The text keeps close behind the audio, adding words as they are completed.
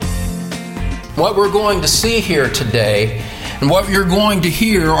What we're going to see here today and what you're going to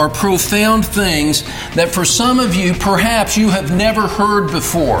hear are profound things that for some of you, perhaps you have never heard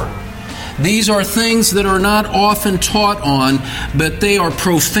before. These are things that are not often taught on, but they are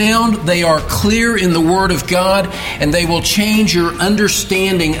profound, they are clear in the Word of God, and they will change your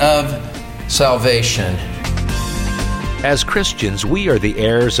understanding of salvation. As Christians, we are the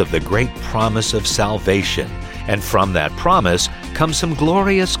heirs of the great promise of salvation, and from that promise come some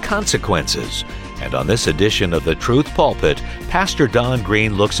glorious consequences. And on this edition of the Truth Pulpit, Pastor Don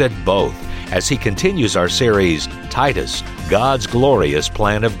Green looks at both as he continues our series, Titus, God's Glorious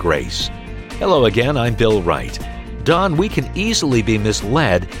Plan of Grace. Hello again, I'm Bill Wright. Don, we can easily be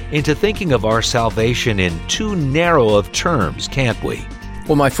misled into thinking of our salvation in too narrow of terms, can't we?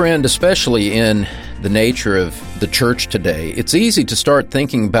 Well, my friend, especially in the nature of the church today, it's easy to start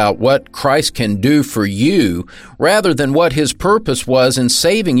thinking about what Christ can do for you rather than what His purpose was in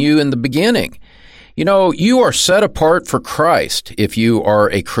saving you in the beginning. You know, you are set apart for Christ if you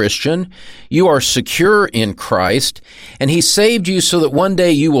are a Christian. You are secure in Christ, and He saved you so that one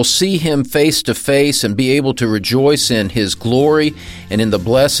day you will see Him face to face and be able to rejoice in His glory and in the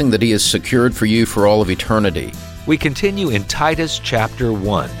blessing that He has secured for you for all of eternity. We continue in Titus chapter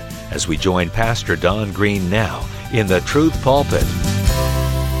 1 as we join Pastor Don Green now in the Truth Pulpit.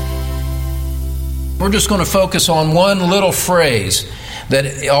 We're just going to focus on one little phrase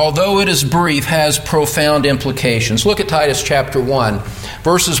that, although it is brief, has profound implications. Look at Titus chapter 1,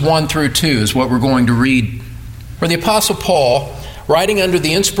 verses 1 through 2 is what we're going to read. Where the Apostle Paul, writing under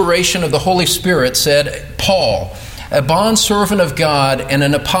the inspiration of the Holy Spirit, said, Paul, a bondservant of God and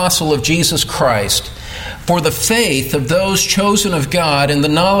an apostle of Jesus Christ, for the faith of those chosen of God and the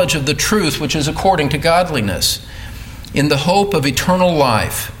knowledge of the truth which is according to godliness, in the hope of eternal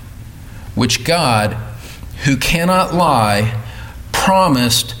life, which God, who cannot lie,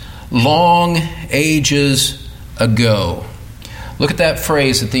 promised long ages ago. Look at that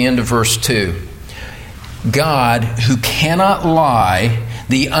phrase at the end of verse 2. God, who cannot lie,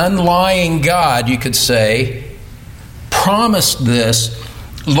 the unlying God, you could say, promised this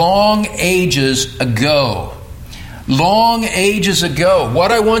long ages ago. Long ages ago.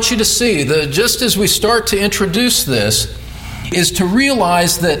 What I want you to see, just as we start to introduce this, is to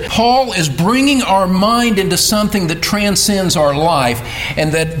realize that Paul is bringing our mind into something that transcends our life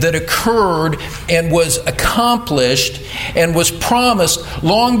and that occurred and was accomplished and was promised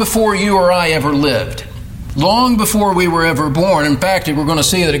long before you or I ever lived. Long before we were ever born. In fact, we're going to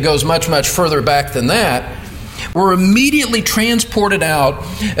see that it goes much, much further back than that. We're immediately transported out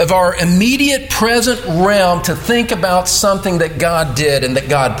of our immediate present realm to think about something that God did and that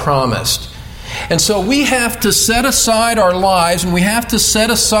God promised. And so we have to set aside our lives and we have to set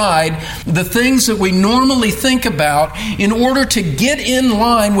aside the things that we normally think about in order to get in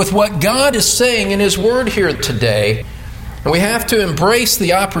line with what God is saying in His Word here today. And we have to embrace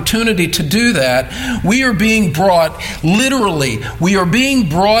the opportunity to do that. We are being brought, literally, we are being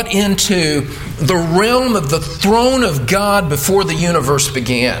brought into the realm of the throne of God before the universe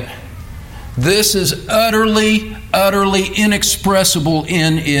began. This is utterly, utterly inexpressible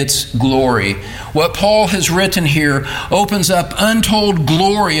in its glory. What Paul has written here opens up untold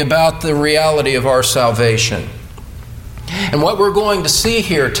glory about the reality of our salvation. And what we're going to see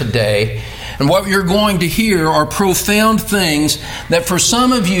here today, and what you're going to hear, are profound things that for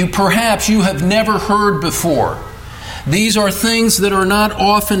some of you, perhaps you have never heard before. These are things that are not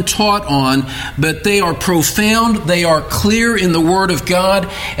often taught on, but they are profound, they are clear in the Word of God,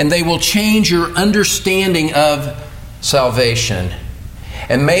 and they will change your understanding of salvation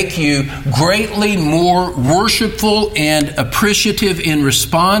and make you greatly more worshipful and appreciative in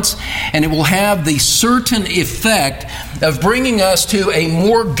response, and it will have the certain effect of bringing us to a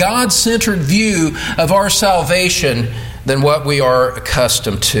more God-centered view of our salvation than what we are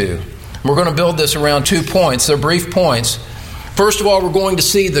accustomed to. We're going to build this around 2 points. They're brief points. First of all, we're going to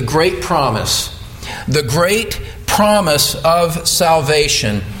see the great promise. The great promise of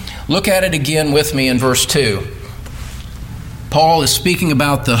salvation. Look at it again with me in verse 2. Paul is speaking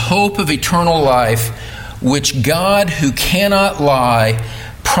about the hope of eternal life, which God, who cannot lie,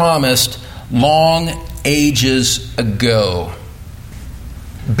 promised long ages ago.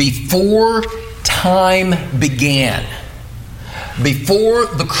 Before time began, before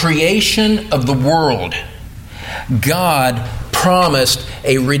the creation of the world, God promised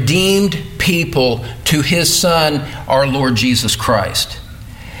a redeemed people to His Son, our Lord Jesus Christ.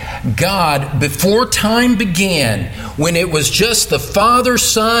 God, before time began, when it was just the Father,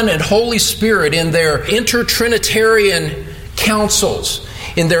 Son, and Holy Spirit in their intertrinitarian councils,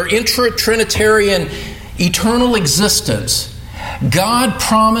 in their intertrinitarian eternal existence, God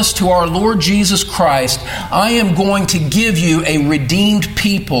promised to our Lord Jesus Christ, I am going to give you a redeemed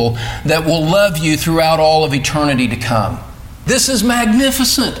people that will love you throughout all of eternity to come. This is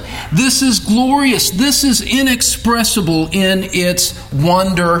magnificent. This is glorious. This is inexpressible in its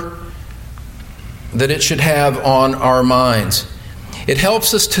wonder that it should have on our minds. It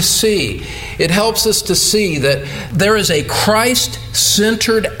helps us to see. It helps us to see that there is a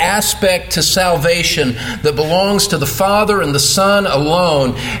Christ-centered aspect to salvation that belongs to the Father and the Son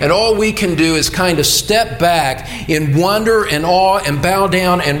alone. And all we can do is kind of step back in wonder and awe and bow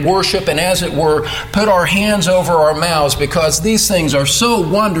down and worship and, as it were, put our hands over our mouths, because these things are so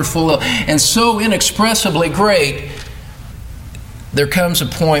wonderful and so inexpressibly great. There comes a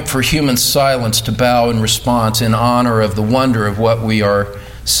point for human silence to bow in response in honor of the wonder of what we are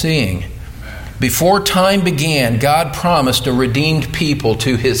seeing. Before time began, God promised a redeemed people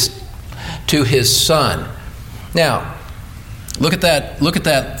to His Son. Now, look at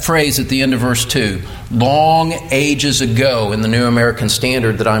that phrase at the end of verse 2. Long ages ago, in the New American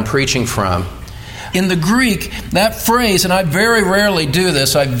Standard that I'm preaching from. In the Greek, that phrase, and I very rarely do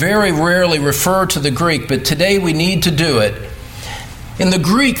this, I very rarely refer to the Greek, but today we need to do it. In the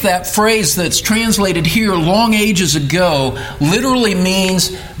Greek, that phrase that's translated here, long ages ago, literally means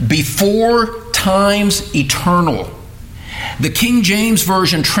before times eternal. The King James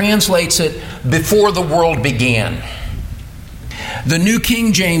Version translates it before the world began. The New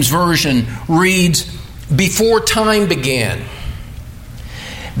King James Version reads before time began.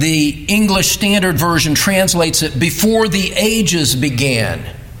 The English Standard Version translates it before the ages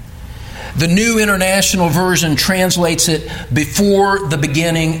began. The New International Version translates it before the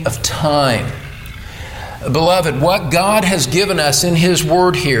beginning of time. Beloved, what God has given us in His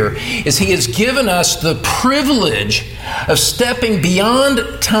Word here is He has given us the privilege of stepping beyond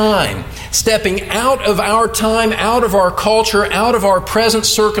time, stepping out of our time, out of our culture, out of our present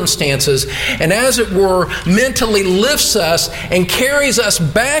circumstances, and as it were, mentally lifts us and carries us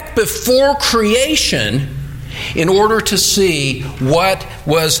back before creation in order to see what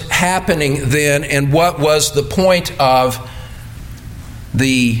was happening then and what was the point of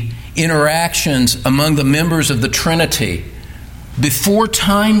the interactions among the members of the Trinity. Before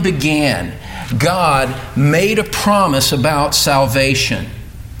time began, God made a promise about salvation.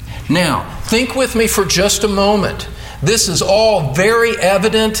 Now, think with me for just a moment. This is all very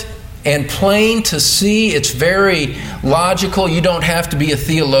evident and plain to see. It's very logical. You don't have to be a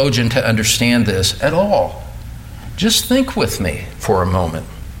theologian to understand this at all. Just think with me for a moment.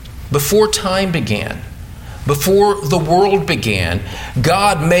 Before time began, before the world began,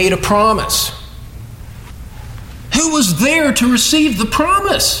 God made a promise. Who was there to receive the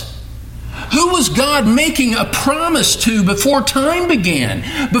promise? Who was God making a promise to before time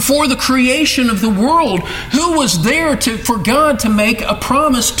began? Before the creation of the world, who was there for God to make a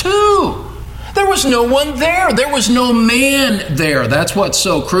promise to? There was no one there. There was no man there. That's what's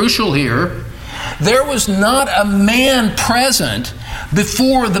so crucial here. There was not a man present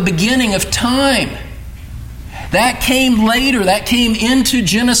before the beginning of time. That came later. That came into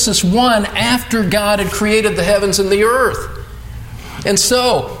Genesis 1 after God had created the heavens and the earth. And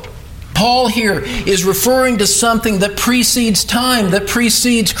so, Paul here is referring to something that precedes time, that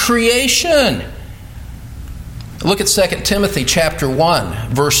precedes creation. Look at 2 Timothy chapter 1,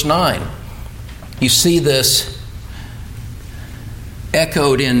 verse 9. You see this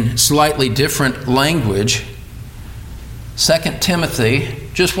echoed in slightly different language. 2 Timothy,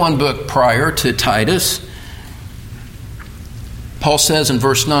 just one book prior to Titus, Paul says in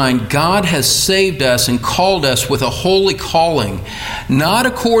verse 9, God has saved us and called us with a holy calling, not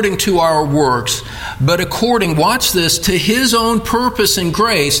according to our works, but according, watch this, to His own purpose and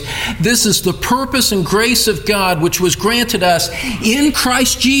grace. This is the purpose and grace of God which was granted us in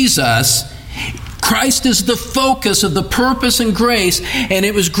Christ Jesus. Christ is the focus of the purpose and grace, and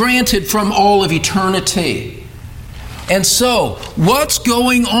it was granted from all of eternity. And so, what's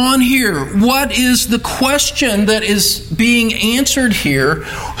going on here? What is the question that is being answered here?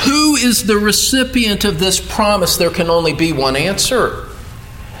 Who is the recipient of this promise? There can only be one answer.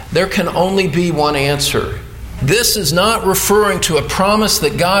 There can only be one answer. This is not referring to a promise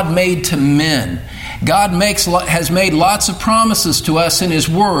that God made to men. God has made lots of promises to us in His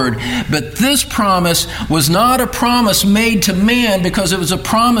Word, but this promise was not a promise made to man because it was a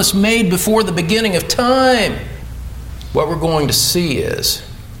promise made before the beginning of time. What we're going to see is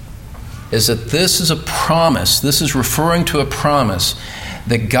that this is a promise. This is referring to a promise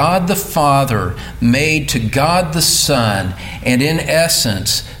that God the Father made to God the Son, and in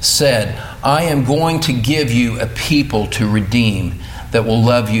essence said, I am going to give you a people to redeem that will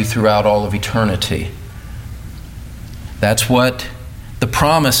love you throughout all of eternity. That's what the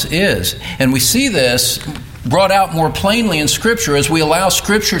promise is. And we see this brought out more plainly in Scripture as we allow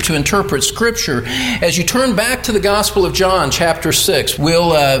Scripture to interpret Scripture. As you turn back to the Gospel of John, chapter 6,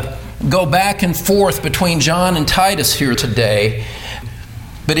 we'll go back and forth between John and Titus here today.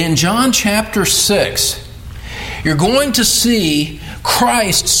 But in John chapter 6, you're going to see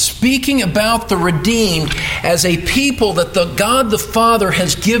Christ speaking about the redeemed as a people that God the Father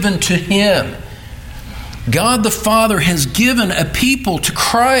has given to Him. God the Father has given a people to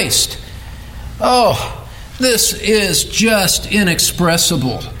Christ. Oh, this is just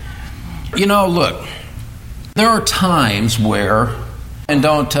inexpressible. You know, look, there are times where, and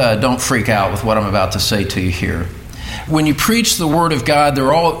don't freak out with what I'm about to say to you here. When you preach the Word of God,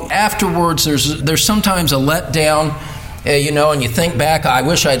 afterwards there's sometimes a letdown, and you think back, I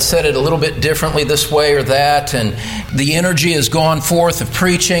wish I'd said it a little bit differently this way or that, and the energy has gone forth of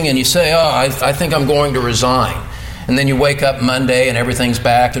preaching, and you say, I think I'm going to resign. And then you wake up Monday and everything's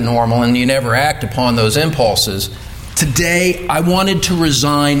back to normal, and you never act upon those impulses. Today, I wanted to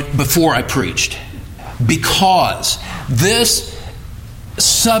resign before I preached, because this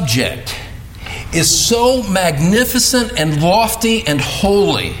subject is so magnificent and lofty and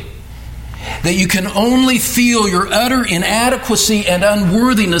holy that you can only feel your utter inadequacy and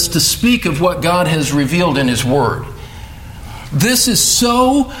unworthiness to speak of what God has revealed in His Word. This is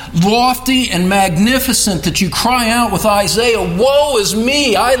so lofty and magnificent that you cry out with Isaiah, "Woe is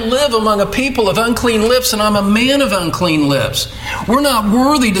me! I live among a people of unclean lips, and I'm a man of unclean lips." We're not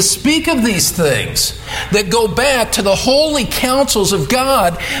worthy to speak of these things that go back to the holy counsels of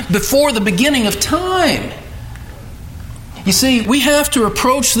God before the beginning of time. You see, we have to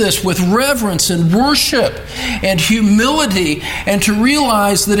approach this with reverence and worship and humility, and to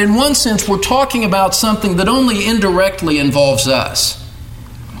realize that in one sense we're talking about something that only indirectly involves us.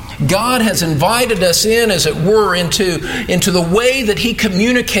 God has invited us in, as it were, into the way that He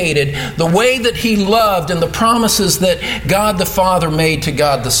communicated, the way that He loved, and the promises that God the Father made to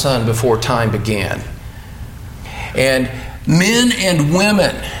God the Son before time began. And men and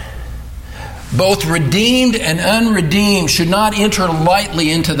women, both redeemed and unredeemed, should not enter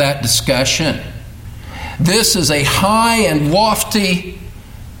lightly into that discussion. This is a high and lofty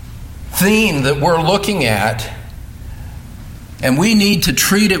theme that we're looking at, and we need to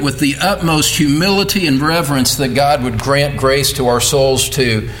treat it with the utmost humility and reverence that God would grant grace to our souls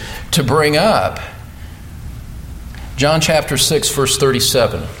to bring up. John chapter 6, verse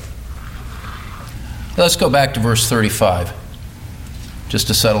 37. Let's go back to verse 35. Just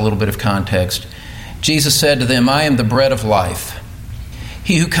to set a little bit of context. Jesus said to them, "I am the bread of life.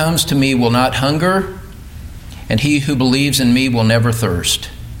 He who comes to me will not hunger, and he who believes in me will never thirst.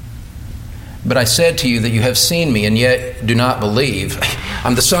 But I said to you that you have seen me and yet do not believe."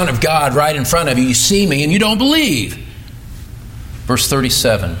 I'm the Son of God right in front of you. You see me and you don't believe. Verse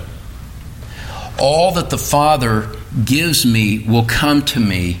 37. "All that the Father gives me will come to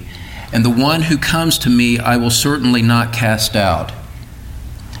me, and the one who comes to me I will certainly not cast out."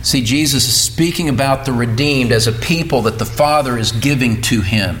 See, Jesus is speaking about the redeemed as a people that the Father is giving to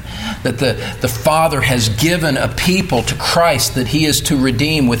Him. That the Father has given a people to Christ that He is to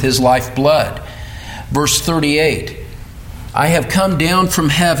redeem with His lifeblood. Verse 38, "I have come down from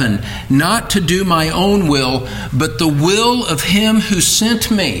heaven, not to do my own will, but the will of Him who sent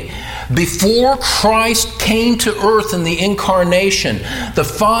me." Before Christ came to earth in the incarnation, the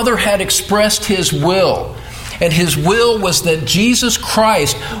Father had expressed His will. And His will was that Jesus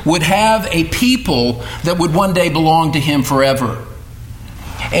Christ would have a people that would one day belong to Him forever.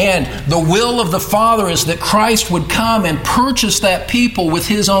 And the will of the Father is that Christ would come and purchase that people with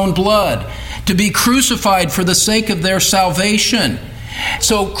His own blood, to be crucified for the sake of their salvation.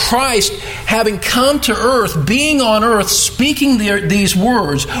 So Christ, having come to earth, being on earth, speaking these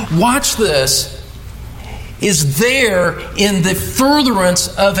words, watch this, is there in the furtherance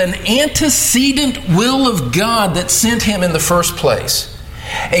of an antecedent will of God that sent Him in the first place.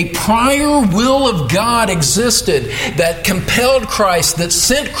 A prior will of God existed that compelled Christ, that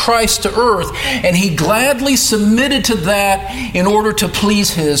sent Christ to earth, and He gladly submitted to that in order to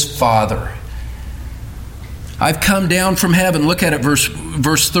please His Father. "I've come down from heaven," look at it,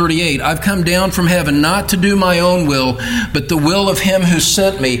 verse 38. "I've come down from heaven not to do my own will, but the will of Him who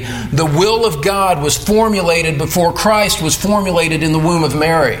sent me." The will of God was formulated before Christ was formulated in the womb of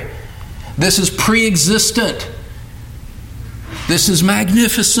Mary. This is pre-existent. This is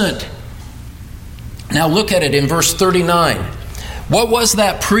magnificent. Now look at it in verse 39. What was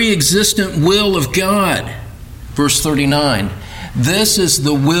that pre-existent will of God? Verse 39. "This is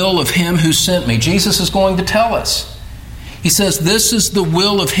the will of Him who sent me." Jesus is going to tell us. He says, this is the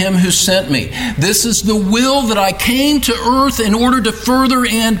will of him who sent me. This is the will that I came to earth in order to further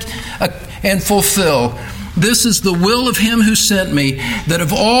and fulfill. This is the will of him who sent me, that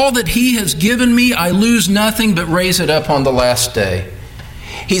of all that he has given me, I lose nothing but raise it up on the last day.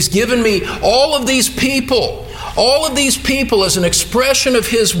 He's given me all of these people as an expression of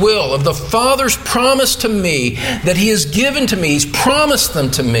his will, of the Father's promise to me that he has given to me. He's promised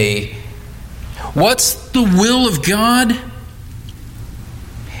them to me. What's the will of God?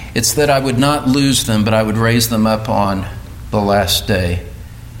 It's that I would not lose them, but I would raise them up on the last day.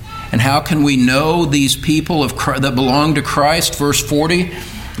 And how can we know these people that belong to Christ? Verse 40,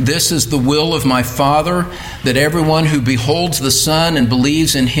 this is the will of my Father, that everyone who beholds the Son and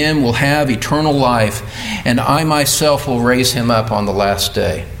believes in him will have eternal life, and I myself will raise him up on the last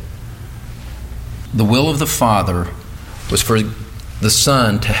day. The will of the Father was for the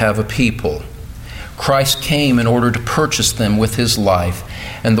Son to have a people. Christ came in order to purchase them with his life.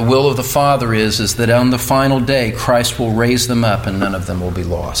 And the will of the Father is that on the final day, Christ will raise them up and none of them will be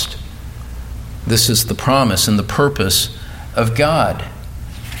lost. This is the promise and the purpose of God.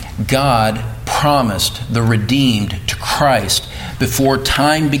 God promised the redeemed to Christ before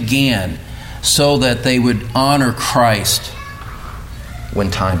time began so that they would honor Christ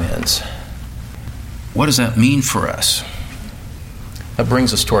when time ends. What does that mean for us? That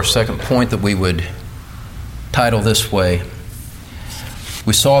brings us to our second point that we would title this way.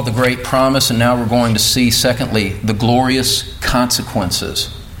 We saw the great promise, and now we're going to see, secondly, the glorious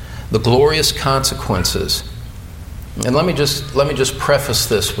consequences. The glorious consequences. And let me just preface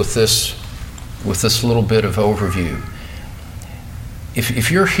this with this little bit of overview. If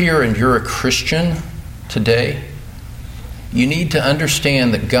you're here and you're a Christian today, you need to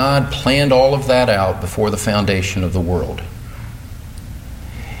understand that God planned all of that out before the foundation of the world.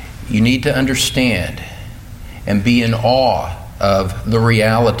 You need to understand and be in awe of the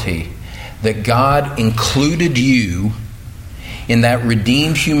reality that God included you in that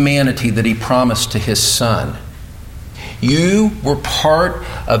redeemed humanity that he promised to his Son. You were part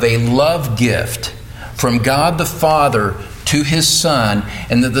of a love gift from God the Father to his Son,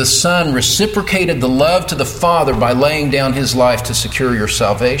 and that the Son reciprocated the love to the Father by laying down his life to secure your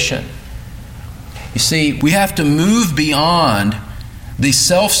salvation. You see, we have to move beyond the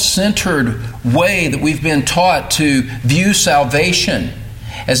self-centered way that we've been taught to view salvation,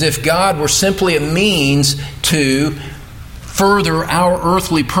 as if God were simply a means to further our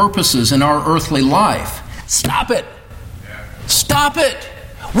earthly purposes in our earthly life. Stop it. Stop it.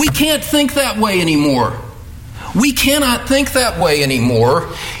 We can't think that way anymore. We cannot think that way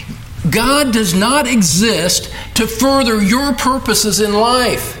anymore. God does not exist to further your purposes in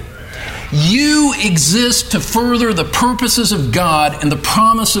life. You exist to further the purposes of God and the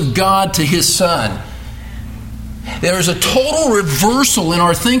promise of God to his Son. There is a total reversal in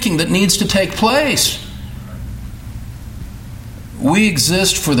our thinking that needs to take place. We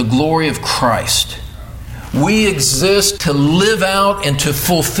exist for the glory of Christ. We exist to live out and to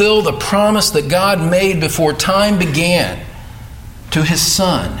fulfill the promise that God made before time began to his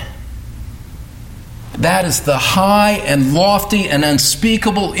Son. That is the high and lofty and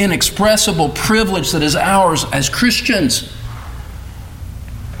unspeakable, inexpressible privilege that is ours as Christians.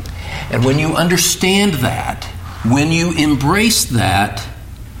 And when you understand that, when you embrace that,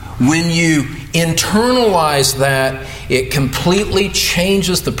 when you internalize that, it completely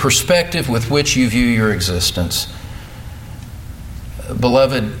changes the perspective with which you view your existence.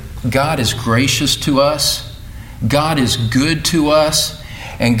 Beloved, God is gracious to us. God is good to us.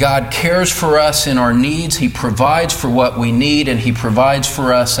 And God cares for us in our needs. He provides for what we need, and he provides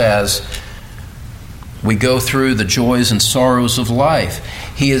for us as we go through the joys and sorrows of life.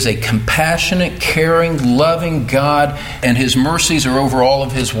 He is a compassionate, caring, loving God, and his mercies are over all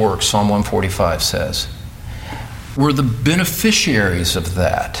of his works, Psalm 145 says. We're the beneficiaries of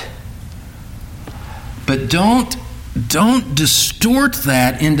that. But don't distort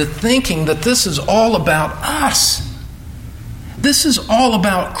that into thinking that this is all about us. This is all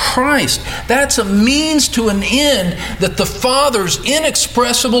about Christ. That's a means to an end that the Father's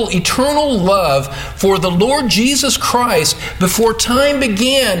inexpressible eternal love for the Lord Jesus Christ before time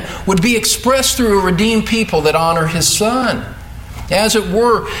began would be expressed through a redeemed people that honor his Son. As it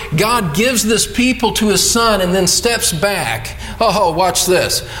were, God gives this people to his Son and then steps back. Oh, watch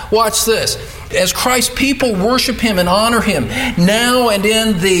this. Watch this. As Christ's people worship him and honor him now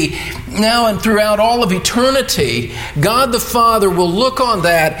and throughout all of eternity, God the Father will look on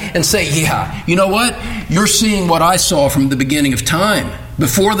that and say, yeah, you know what? You're seeing what I saw from the beginning of time,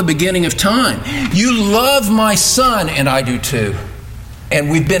 before the beginning of time. You love my Son, and I do too. And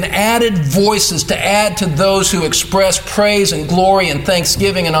we've been added voices to add to those who express praise and glory and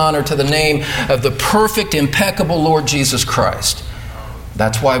thanksgiving and honor to the name of the perfect, impeccable Lord Jesus Christ.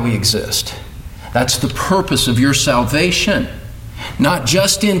 That's why we exist. That's the purpose of your salvation. Not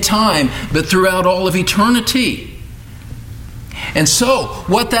just in time, but throughout all of eternity. And so,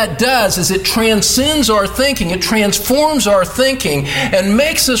 what that does is it transcends our thinking, it transforms our thinking, and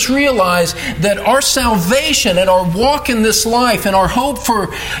makes us realize that our salvation and our walk in this life and our hope for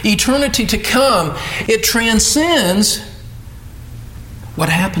eternity to come, it transcends what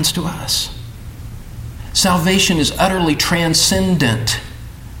happens to us. Salvation is utterly transcendent.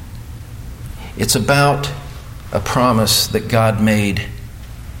 It's about a promise that God made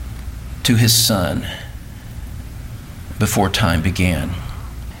to His Son before time began.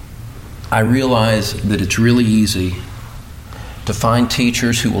 I realize that it's really easy to find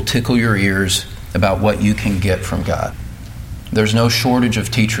teachers who will tickle your ears about what you can get from God. There's no shortage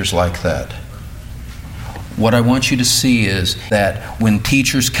of teachers like that. What I want you to see is that when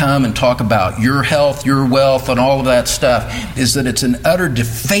teachers come and talk about your health, your wealth, and all of that stuff, is that it's an utter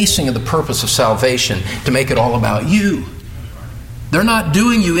defacing of the purpose of salvation to make it all about you. They're not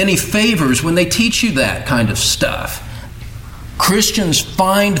doing you any favors when they teach you that kind of stuff. Christians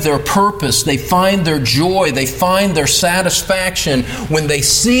find their purpose, they find their joy, they find their satisfaction when they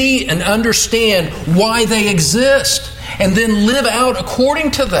see and understand why they exist, and then live out according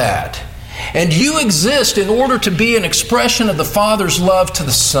to that. And you exist in order to be an expression of the Father's love to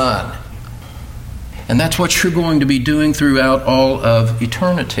the Son. And that's what you're going to be doing throughout all of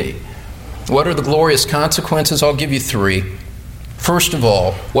eternity. What are the glorious consequences? I'll give you 3. First of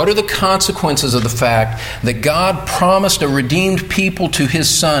all, what are the consequences of the fact that God promised a redeemed people to His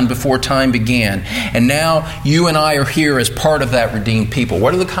Son before time began, and now you and I are here as part of that redeemed people?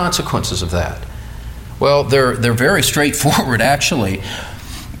 What are the consequences of that? Well, they're very straightforward, actually.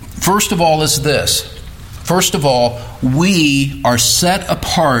 First of all is this. First of all, we are set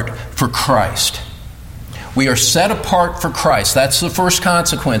apart for Christ. We are set apart for Christ. That's the first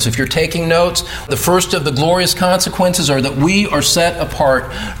consequence. If you're taking notes, the first of the glorious consequences are that we are set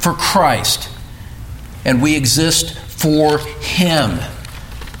apart for Christ. And we exist for Him,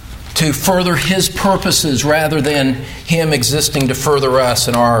 to further His purposes rather than Him existing to further us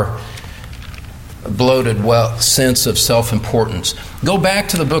in our bloated sense of self-importance. Go back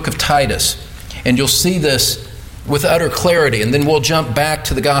to the book of Titus, and you'll see this with utter clarity. And then we'll jump back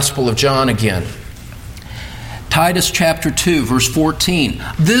to the Gospel of John again. Titus chapter 2, verse 14.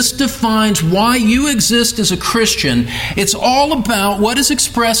 This defines why you exist as a Christian. It's all about what is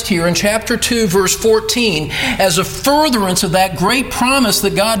expressed here in chapter 2, verse 14, as a furtherance of that great promise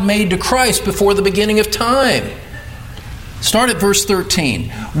that God made to Christ before the beginning of time. Start at verse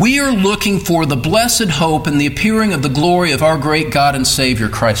 13. We are looking for the blessed hope and the appearing of the glory of our great God and Savior,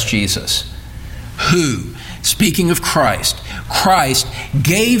 Christ Jesus, who, speaking of Christ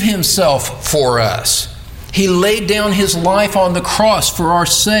gave Himself for us. He laid down His life on the cross for our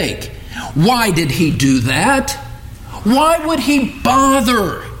sake. Why did He do that? Why would He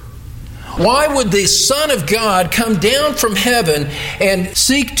bother? Why would the Son of God come down from heaven and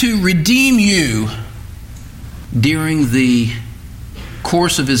seek to redeem you during the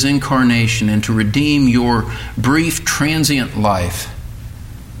course of His incarnation and to redeem your brief, transient life?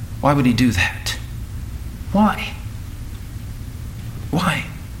 Why would He do that? Why? Why?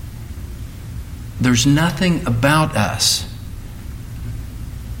 There's nothing about us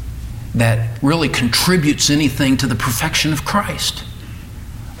that really contributes anything to the perfection of Christ.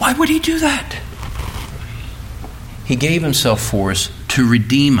 Why would He do that? He gave Himself for us to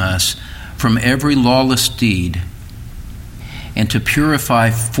redeem us from every lawless deed and to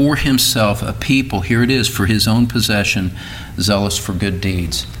purify for Himself a people, here it is, for His own possession, zealous for good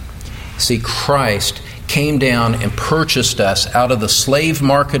deeds. See, Christ came down and purchased us out of the slave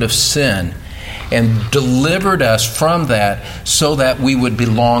market of sin and delivered us from that so that we would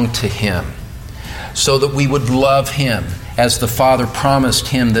belong to Him, so that we would love Him as the Father promised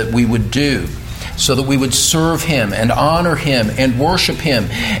Him that we would do, so that we would serve Him and honor Him and worship Him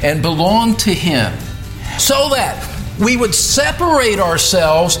and belong to Him, so that we would separate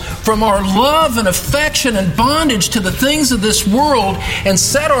ourselves from our love and affection and bondage to the things of this world and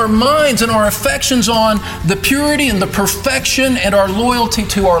set our minds and our affections on the purity and the perfection and our loyalty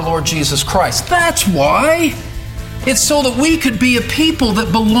to our Lord Jesus Christ. That's why. It's so that we could be a people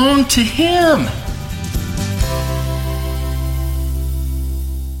that belong to Him.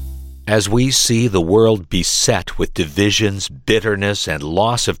 As we see the world beset with divisions, bitterness, and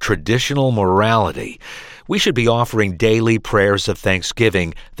loss of traditional morality, we should be offering daily prayers of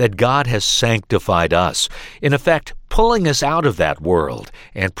thanksgiving that God has sanctified us, in effect, pulling us out of that world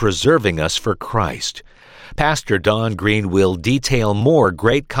and preserving us for Christ. Pastor Don Green will detail more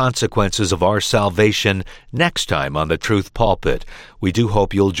great consequences of our salvation next time on the Truth Pulpit. We do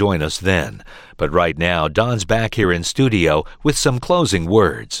hope you'll join us then. But right now, Don's back here in studio with some closing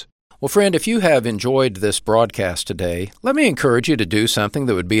words. Well, friend, if you have enjoyed this broadcast today, let me encourage you to do something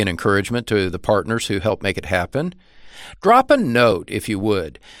that would be an encouragement to the partners who help make it happen. Drop a note, if you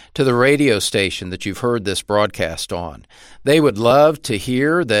would, to the radio station that you've heard this broadcast on. They would love to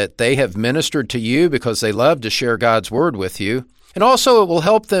hear that they have ministered to you because they love to share God's Word with you. And also it will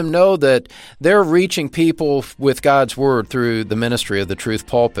help them know that they're reaching people with God's Word through the ministry of the Truth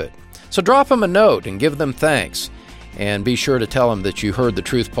Pulpit. So drop them a note and give them thanks. And be sure to tell them that you heard the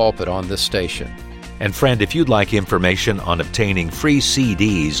Truth Pulpit on this station. And friend, if you'd like information on obtaining free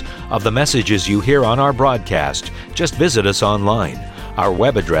CDs of the messages you hear on our broadcast, just visit us online. Our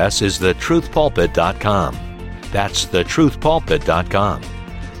web address is thetruthpulpit.com. That's thetruthpulpit.com.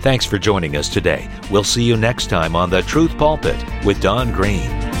 Thanks for joining us today. We'll see you next time on The Truth Pulpit with Don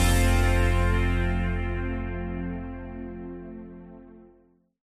Green.